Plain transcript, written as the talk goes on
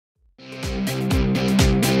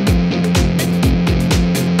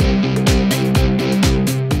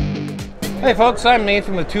Hey folks, I'm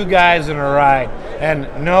Nathan with Two Guys in a Ride.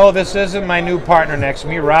 And no, this isn't my new partner next to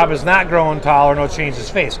me. Rob is not growing taller, no change his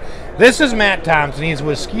face. This is Matt Thompson. He's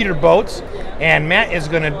with Skeeter Boats. And Matt is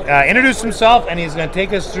going to introduce himself, and he's going to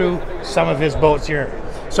take us through some of his boats here.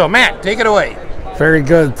 So Matt, take it away. Very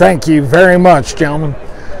good. Thank you very much, gentlemen.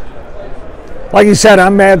 Like you said,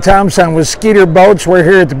 I'm Matt Thompson with Skeeter Boats. We're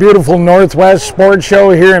here at the beautiful Northwest Sports Show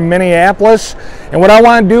here in Minneapolis. And what I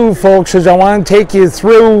want to do, folks, is I want to take you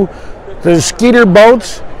through the Skeeter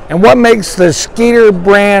Boats and what makes the Skeeter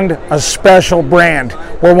brand a special brand.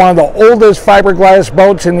 We're one of the oldest fiberglass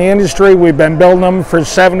boats in the industry. We've been building them for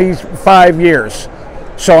 75 years.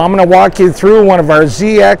 So I'm going to walk you through one of our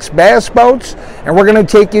ZX bass boats, and we're going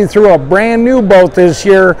to take you through a brand new boat this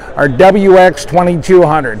year, our WX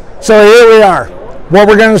 2200. So here we are. What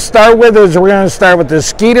we're going to start with is we're going to start with the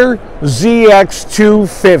Skeeter ZX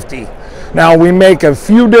 250. Now we make a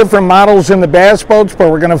few different models in the bass boats, but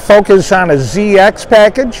we're going to focus on a ZX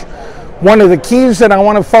package. One of the keys that I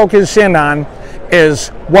want to focus in on is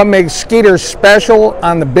what makes Skeeter special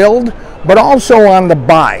on the build, but also on the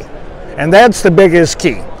buy. And that's the biggest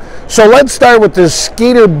key. So let's start with the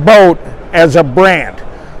Skeeter boat as a brand.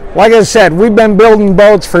 Like I said, we've been building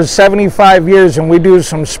boats for 75 years, and we do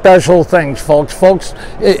some special things, folks.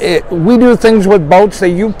 We do things with boats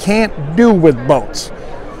that you can't do with boats.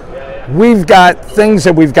 We've got things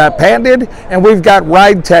that we've got patented, and we've got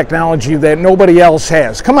ride technology that nobody else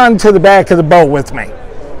has. Come on to the back of the boat with me.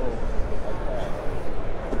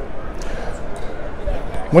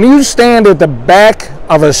 When you stand at the back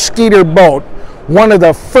of a Skeeter boat, one of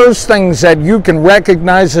the first things that you can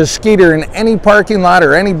recognize a Skeeter in any parking lot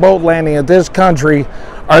or any boat landing in this country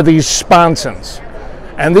are these sponsons.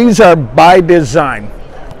 And these are by design.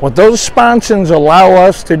 What those sponsons allow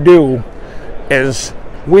us to do is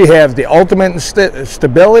we have the ultimate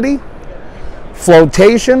stability,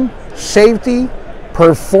 flotation, safety,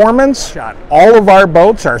 performance. All of our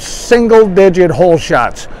boats are single-digit hole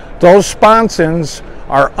shots. Those sponsons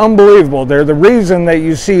are unbelievable. They're the reason that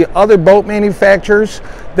you see other boat manufacturers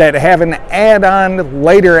that have an add-on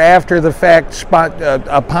later after the fact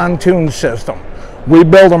a pontoon system. We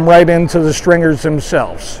build them right into the stringers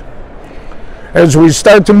themselves. As we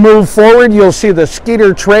start to move forward, you'll see the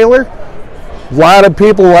Skeeter trailer. A lot of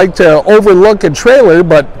people like to overlook a trailer,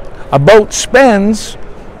 but a boat spends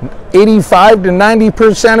 85 to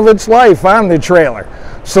 90% of its life on the trailer.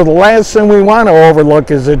 So the last thing we want to overlook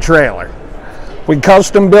is a trailer. We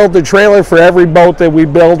custom build the trailer for every boat that we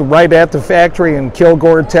build right at the factory in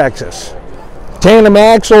Kilgore, Texas. Tandem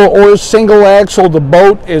axle or single axle, the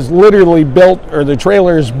boat is literally built, or the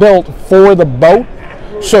trailer is built for the boat.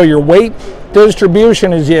 So your weight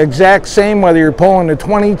distribution is the exact same whether you're pulling a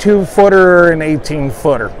 22-footer or an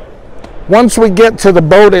 18-footer. Once we get to the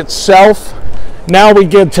boat itself, now we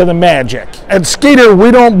get to the magic. At Skeeter,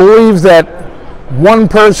 we don't believe that one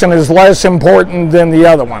person is less important than the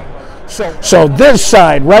other one. So this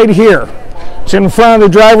side right here, it's in front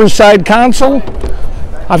of the driver's side console.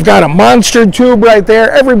 I've got a monster tube right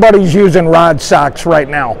there. Everybody's using rod socks right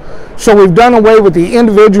now. So we've done away with the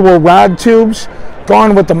individual rod tubes,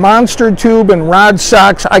 gone with the monster tube and rod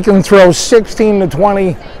socks. I can throw 16 to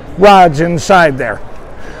 20 rods inside there.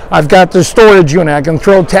 I've got the storage unit. I can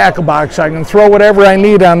throw tackle box. I can throw whatever I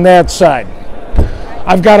need on that side.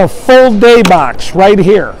 I've got a full day box right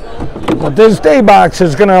here. What this day box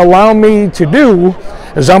is going to allow me to do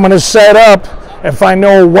is I'm going to set up, if I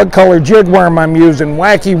know what color jig worm I'm using,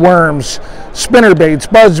 wacky worms, spinner baits,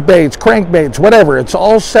 buzz baits, crank baits, whatever. It's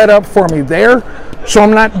all set up for me there, so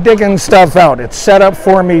I'm not digging stuff out. It's set up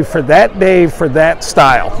for me for that day, for that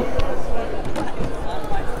style.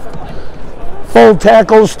 Full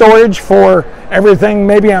tackle storage for everything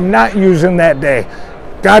maybe I'm not using that day.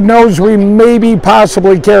 God knows we maybe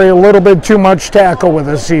possibly carry a little bit too much tackle with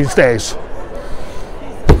us these days.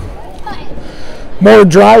 More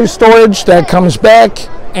dry storage that comes back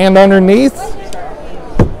and underneath.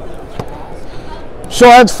 So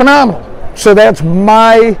that's phenomenal. So that's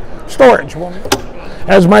my storage.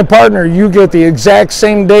 As my partner, you get the exact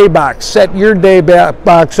same day box. Set your day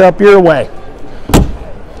box up your way.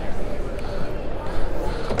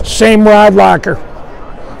 Same rod locker.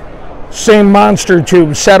 Same monster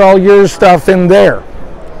tube. Set all your stuff in there.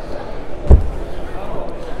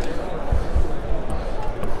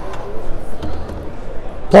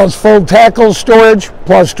 Plus full tackle storage,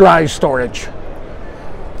 plus dry storage.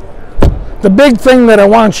 The big thing that I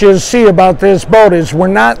want you to see about this boat is we're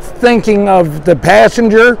not thinking of the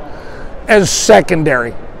passenger as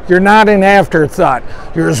secondary. You're not an afterthought.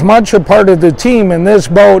 You're as much a part of the team in this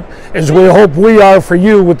boat as we hope we are for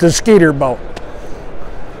you with the Skeeter boat.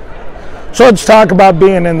 So let's talk about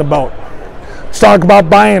being in the boat. Let's talk about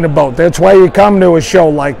buying a boat. That's why you come to a show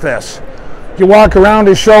like this. You walk around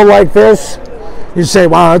a show like this, you say,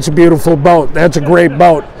 wow, that's a beautiful boat. That's a great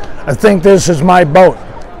boat. I think this is my boat.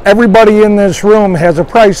 Everybody in this room has a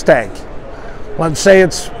price tag. Let's say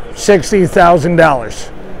it's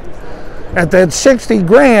 $60,000. At that 60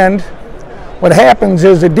 grand, what happens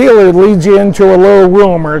is a dealer leads you into a little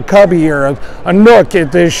room or a cubby or a nook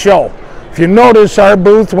at this show. If you notice our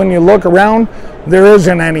booth, when you look around, there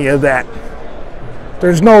isn't any of that.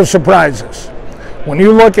 There's no surprises. When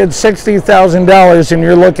you look at $60,000 and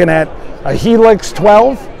you're looking at a Helix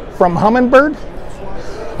 12 from Humminbird,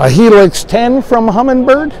 a Helix 10 from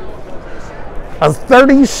Humminbird, a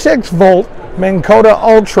 36 volt Minn Kota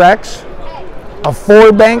Ultrex, a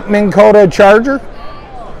 4-bank Minn Kota Charger,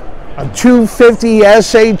 a 250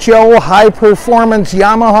 SHO high performance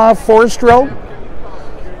Yamaha 4-stroke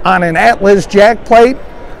on an Atlas jack plate,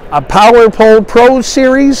 a Power Pole Pro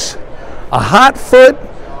Series, a hot foot,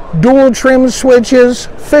 dual trim switches,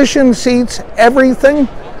 fishing seats, everything.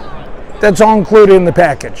 That's all included in the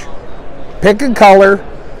package. Pick a color,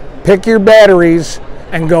 pick your batteries,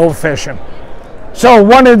 and go fishing. So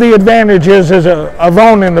one of the advantages of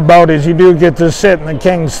owning the boat is you do get to sit in the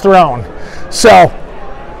king's throne. So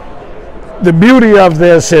the beauty of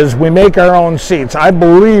this is we make our own seats. I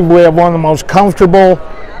believe we have one of the most comfortable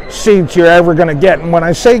seats you're ever going to get. And when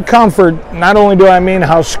I say comfort, not only do I mean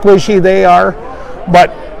how squishy they are,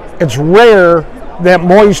 but it's rare that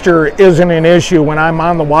moisture isn't an issue when I'm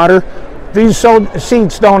on the water. These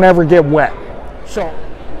seats don't ever get wet. So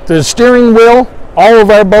the steering wheel, all of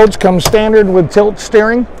our boats come standard with tilt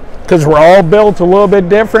steering because we're all built a little bit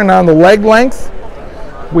different on the leg length.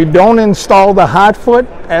 We don't install the hot foot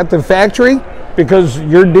at the factory because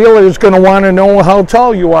your dealer is going to want to know how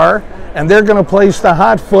tall you are, and they're going to place the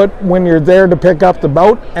hot foot when you're there to pick up the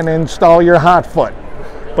boat and install your hot foot.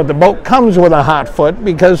 But the boat comes with a hot foot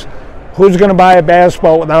because who's going to buy a bass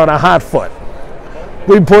boat without a hot foot?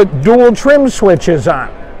 We put dual trim switches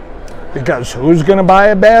on because who's going to buy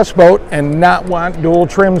a bass boat and not want dual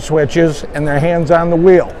trim switches and their hands on the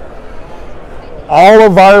wheel? All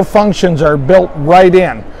of our functions are built right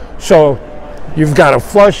in. So you've got a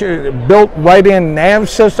flush built right in nav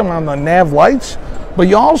system on the nav lights, but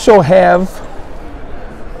you also have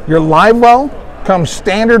your live well comes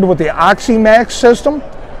standard with the OxyMax system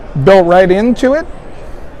built right into it,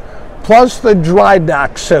 plus the dry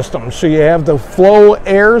dock system. So you have the flow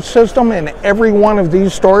air system in every one of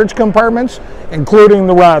these storage compartments, including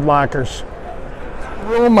the rod lockers.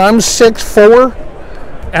 I'm 6'4",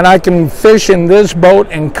 and I can fish in this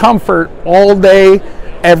boat in comfort all day,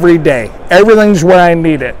 every day. Everything's where I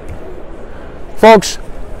need it. Folks,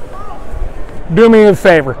 do me a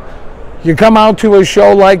favor. You come out to a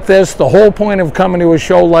show like this, the whole point of coming to a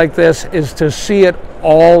show like this is to see it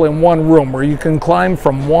all in one room where you can climb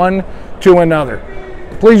from one to another.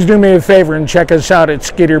 Please do me a favor and check us out at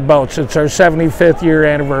Skeeter Boats. It's our 75th year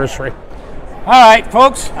anniversary. All right,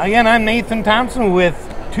 folks. Again, I'm Nathan Thompson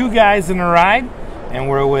with Two Guys in a Ride, and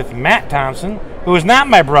we're with Matt Thompson, who is not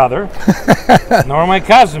my brother, nor my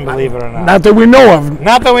cousin, believe it or not. Not that we know of.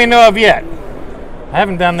 Not that we know of yet. I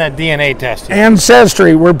haven't done that DNA test yet.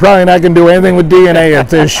 Ancestry, we're probably not going to do anything with DNA at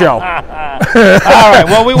this show. All right,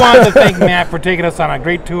 well, we wanted to thank Matt for taking us on a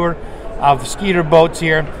great tour of Skeeter Boats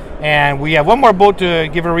here. And we have one more boat to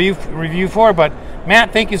give a review for, but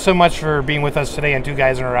Matt, thank you so much for being with us today on Two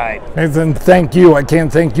Guys in a Ride. Nathan, thank you. I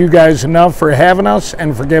can't thank you guys enough for having us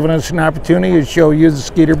and for giving us an opportunity to show you the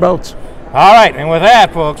Skeeter Boats. All right, and with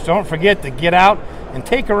that, folks, don't forget to get out and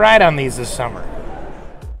take a ride on these this summer.